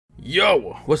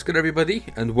Yo, what's good everybody,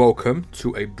 and welcome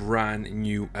to a brand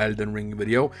new Elden Ring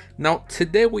video. Now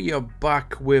today we are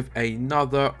back with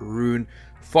another rune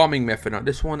farming method. Now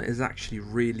this one is actually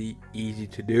really easy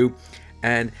to do,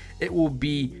 and it will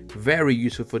be very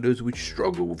useful for those which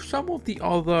struggle with some of the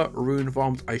other rune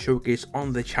farms I showcase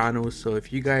on the channel. So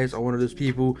if you guys are one of those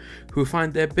people who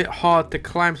find it a bit hard to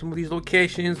climb some of these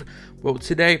locations, well,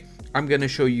 today I'm going to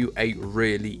show you a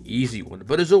really easy one.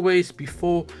 But as always,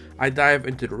 before I dive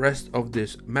into the rest of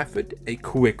this method, a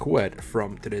quick word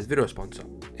from today's video sponsor.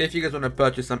 If you guys want to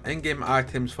purchase some in-game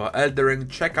items for Elden Ring,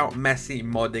 check out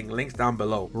MessyModding, links down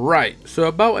below. Right, so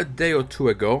about a day or two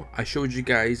ago, I showed you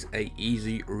guys a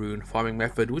easy rune farming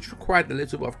method which required a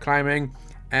little bit of climbing,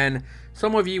 and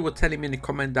some of you were telling me in the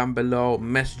comment down below,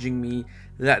 messaging me,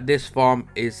 that this farm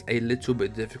is a little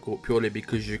bit difficult purely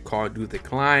because you can't do the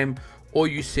climb, or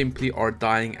you simply are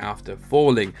dying after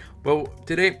falling. Well,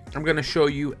 today I'm going to show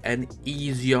you an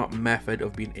easier method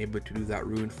of being able to do that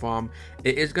rune farm.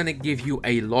 It is going to give you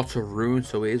a lot of runes,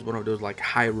 so it is one of those like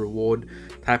high reward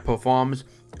type of farms.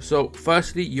 So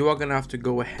firstly, you are going to have to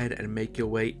go ahead and make your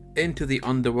way into the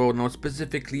underworld, now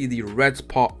specifically the red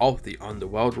part of the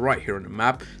underworld right here on the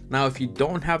map. Now if you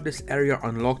don't have this area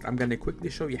unlocked, I'm going to quickly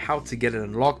show you how to get it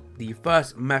unlocked. The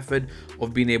first method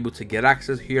of being able to get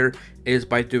access here is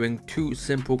by doing two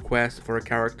simple quests for a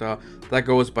character that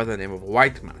goes by the name of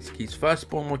White Mask. His first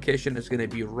spawn location is going to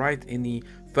be right in the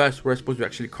first rest spot you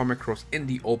actually come across in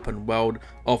the open world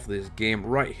of this game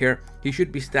right here. He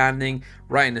should be standing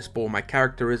right in the spot my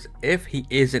character is. If he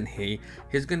isn't here,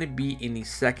 he's going to be in the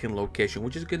second location,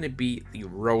 which is going to be the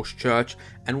Rose Church,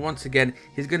 and once again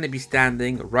he's going to be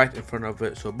standing right in front of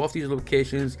it. So both these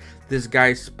locations, this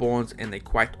guy spawns in a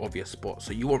quite obvious spot,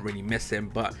 so you won't really miss him.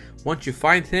 But once you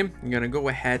find him, you're going to go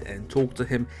ahead and talk to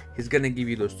him. He's going to give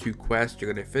you those two quests,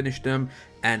 you're going to finish them,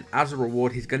 and as a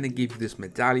reward he's going to give you this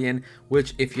medallion,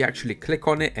 which if you actually click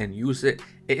on it and use it,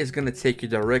 it is going to take you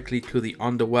directly to the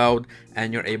underworld,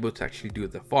 and you're able to actually do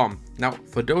the farm. Now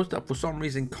for those that for some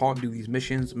reason can't do these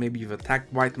missions, maybe you've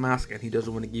attacked White Mask and he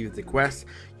doesn't want to give you the quest,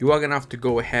 you are going to have to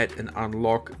go ahead and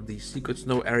unlock the secret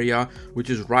snow area, which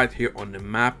is right here on the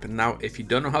map. Now if you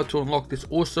don't know how to unlock this,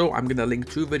 also I'm going to link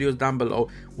two videos down below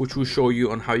which will show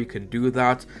you on how you can do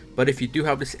that. But if you do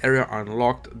have this area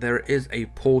unlocked, there is a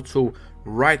portal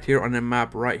right here on the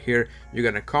map right here. You're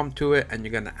going to come to it and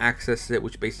you're going to access it,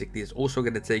 which basically is also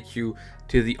going to take you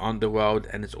to the underworld,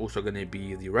 and it's also going to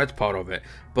be the red part of it.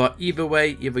 But either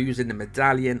way, either using the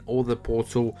medallion or the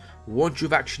portal, once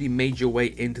you've actually made your way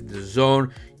into the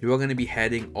zone, you are going to be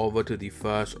heading over to the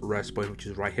first rest point, which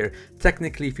is right here.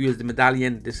 Technically, if you use the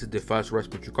medallion, this is the first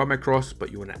rest point you come across,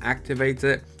 but you want to activate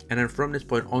it, and then from this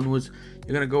point onwards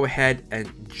you're going to go ahead and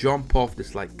jump off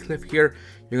this like cliff here.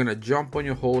 You're going to jump on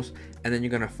your horse, and then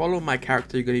you're going to follow my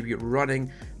character. You're going to be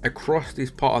running across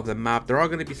this part of the map. There are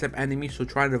going to be some enemies, so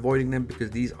try avoiding them,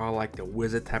 because these are like the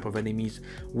wizard type of enemies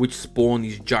which spawn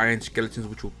these giant skeletons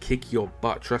which will kick your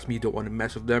butt. Trust me, you don't want to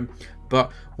mess with them.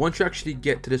 But once you actually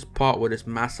get to this part where this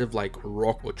massive like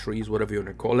rock or trees, whatever you want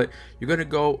to call it, you're going to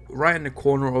go right in the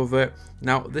corner of it.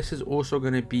 Now this is also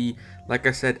going to be, like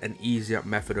I said, an easier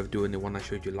method of doing the one I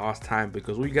showed you last time,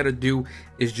 because all you got to do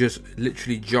is just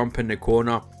literally jump in the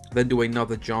corner, then do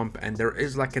another jump, and there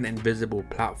is like an invisible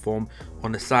platform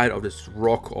on the side of this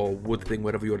rock or wood thing,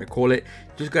 whatever you want to call it.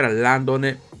 Just gotta land on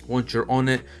it. Once you're on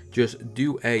it, just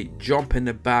do a jump in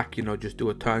the back, you know, just do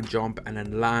a turn jump and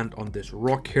then land on this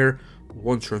rock here.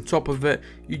 Once you're on top of it,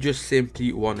 you just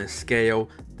simply want to scale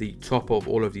the top of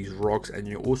all of these rocks, and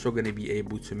you're also going to be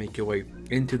able to make your way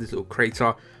into this little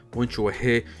crater. Once you're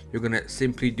here, you're going to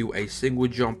simply do a single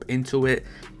jump into it,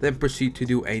 then proceed to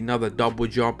do another double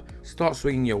jump, start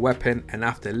swinging your weapon, and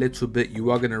after a little bit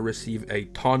you are going to receive a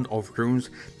ton of runes.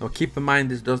 Now keep in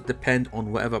mind, this does depend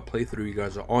on whatever playthrough you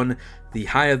guys are on. The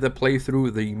higher the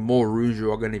playthrough, the more runes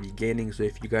you are going to be gaining. So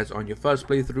if you guys are on your first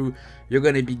playthrough, you're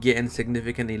going to be getting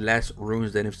significantly less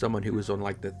runes than if someone who is on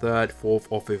like the third, fourth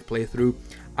or fifth playthrough.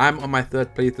 I'm on my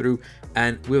third playthrough,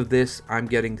 and with this I'm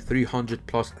getting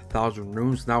 300,000+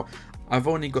 runes. Now I've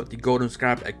only got the golden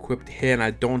scarab equipped here, and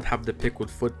I don't have the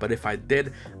pickled foot, but if I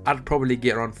did, I'd probably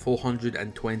get around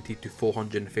 420 to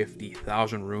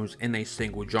 450,000 runes in a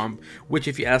single jump, which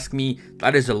if you ask me,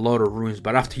 that is a lot of runes.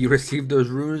 But after you receive those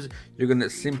runes, you're going to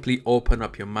simply open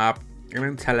up your map, and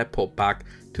then teleport back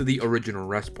to the original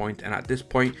rest point. And at this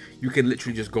point you can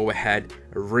literally just go ahead,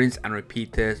 rinse and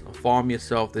repeat this, farm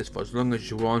yourself this for as long as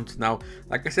you want. Now,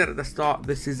 like I said at the start,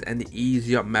 this is an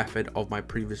easier method of my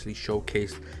previously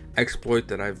showcased exploit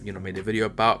that I've made a video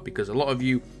about, because a lot of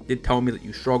you did tell me that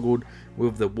you struggled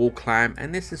with the wall climb,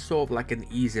 and this is sort of like an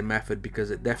easy method,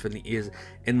 because it definitely is,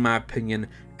 in my opinion,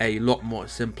 a lot more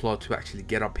simpler to actually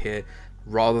get up here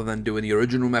rather than doing the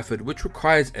original method, which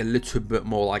requires a little bit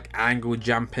more like angle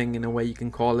jumping in a way you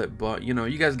can call it. But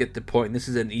you guys get the point. This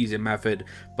is an easy method,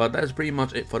 but that's pretty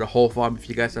much it for the whole farm. If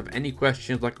you guys have any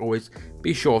questions, like always,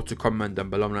 be sure to comment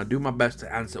down below, and I'll do my best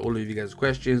to answer all of you guys'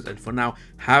 questions. And for now,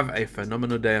 have a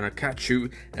phenomenal day, and I'll catch you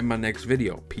in my next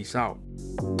video. Peace out.